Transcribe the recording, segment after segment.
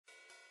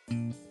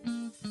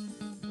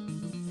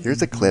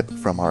Here's a clip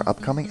from our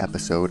upcoming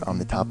episode on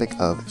the topic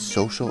of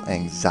social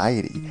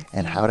anxiety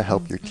and how to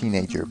help your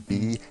teenager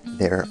be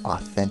their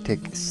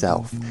authentic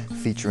self,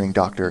 featuring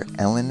Dr.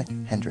 Ellen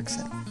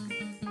Hendrickson.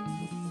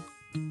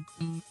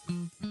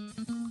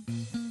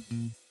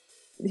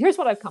 Here's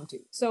what I've come to.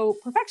 So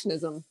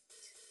perfectionism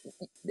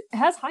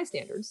has high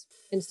standards.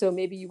 And so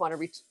maybe you want to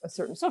reach a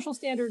certain social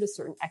standard, a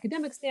certain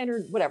academic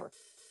standard, whatever.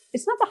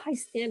 It's not the high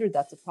standard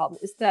that's a problem.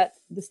 It's that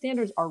the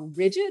standards are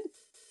rigid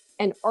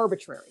and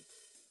arbitrary.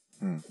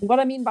 What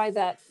I mean by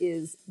that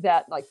is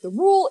that, like, the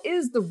rule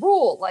is the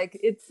rule. Like,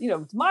 it's,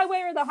 it's my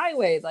way or the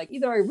highway. Like,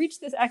 either I reach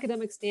this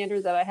academic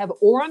standard that I have,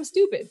 or I'm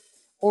stupid,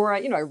 or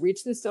I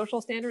reach this social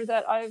standard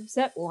that I've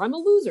set, or I'm a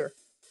loser.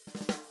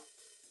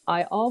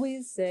 I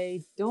always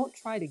say, don't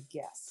try to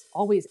guess.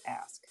 Always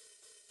ask.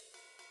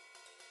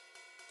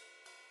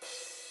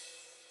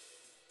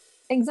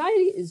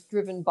 Anxiety is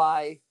driven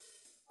by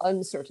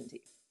uncertainty.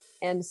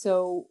 And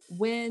so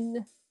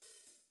when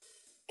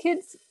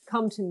kids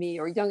come to me,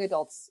 or young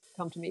adults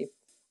come to me,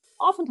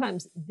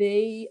 oftentimes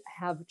they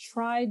have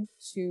tried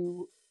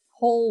to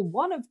pull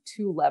one of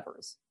two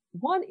levers.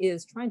 One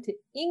is trying to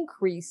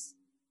increase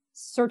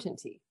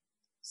certainty.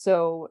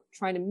 So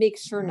trying to make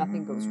sure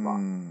nothing goes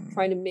wrong,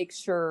 trying to make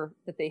sure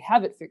that they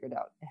have it figured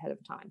out ahead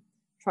of time,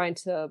 trying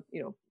to,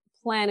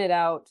 plan it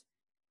out,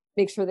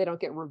 make sure they don't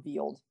get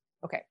revealed.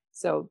 Okay.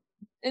 So,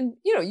 and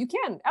you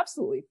can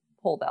absolutely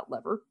pull that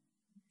lever.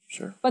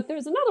 Sure. But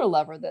there's another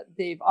lever that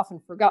they've often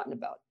forgotten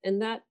about,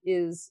 and that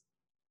is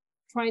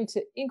trying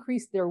to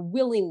increase their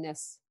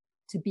willingness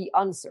to be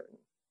uncertain.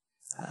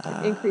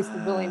 Like increase the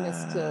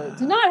willingness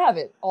to not have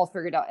it all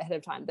figured out ahead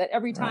of time. That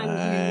every time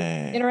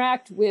you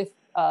interact with,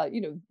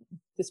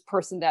 this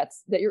person that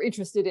you're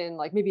interested in,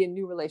 like maybe a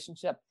new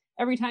relationship,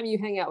 every time you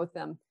hang out with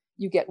them,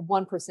 you get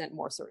 1%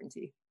 more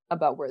certainty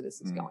about where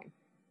this is going.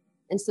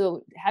 And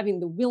so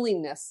having the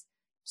willingness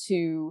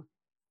to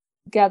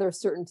gather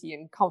certainty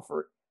and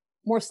comfort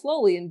more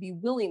slowly and be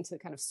willing to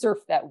kind of surf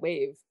that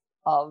wave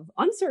of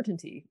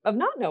uncertainty, of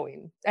not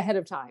knowing ahead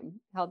of time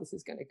how this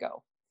is going to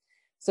go.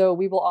 So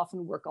we will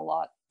often work a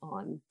lot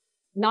on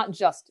not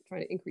just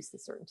trying to increase the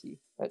certainty,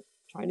 but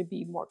trying to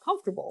be more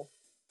comfortable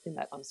in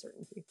that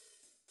uncertainty.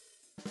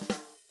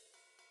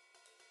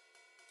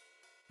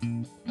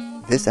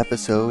 This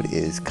episode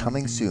is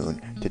coming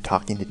soon to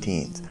Talking to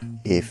Teens.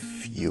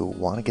 If you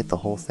want to get the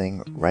whole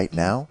thing right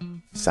now,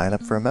 sign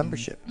up for a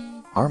membership.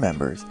 Our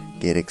members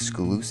get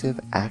exclusive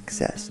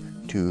access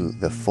to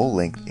the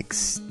full-length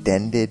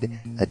extended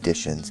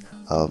editions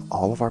of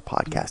all of our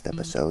podcast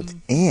episodes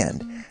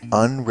and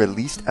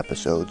unreleased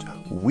episodes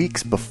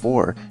weeks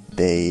before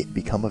they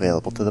become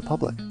available to the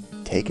public.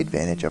 Take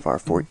advantage of our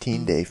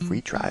 14-day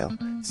free trial.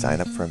 Sign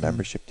up for a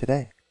membership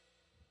today.